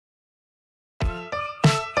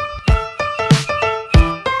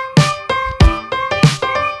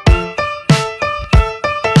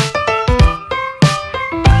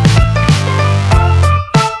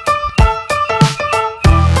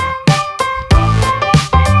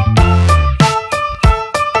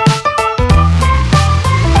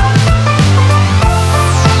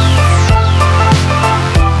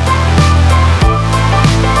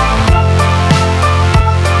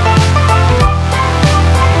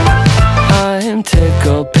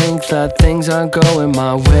that things aren't going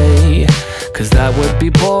my way, 'cause that would be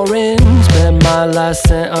boring. Spend my last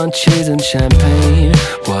cent on cheese and champagne.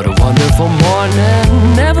 What a wonderful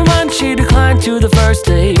morning. Never mind, she declined to the first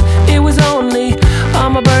date. It was only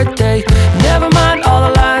on my birthday. Never mind all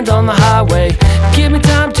the lines on the highway. Give me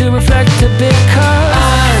time to reflect a bit, 'cause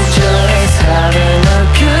I'm just having a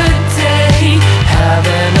good day.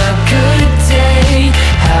 Having a good day.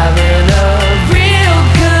 Having a real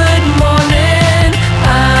good morning.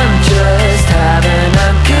 I'm just having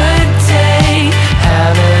a good day.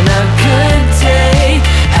 Having a good day.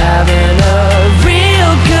 Having a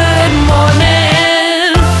real good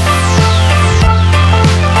morning.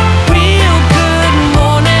 Real good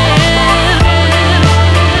morning.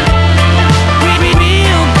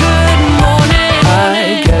 Real good morning.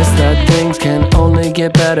 I guess that things can only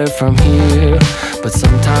get better from here, but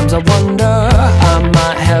sometimes I wonder, I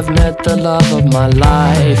might have met the love of my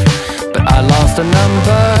life, but I lost a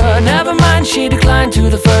number. Never mind, she declined to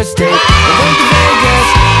the first date. I went to Vegas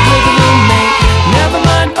with a roommate. Never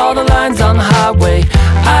mind all the lines on the highway.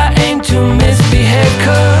 I aim to misbehave,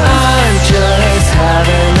 'cause I'm just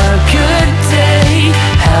having a good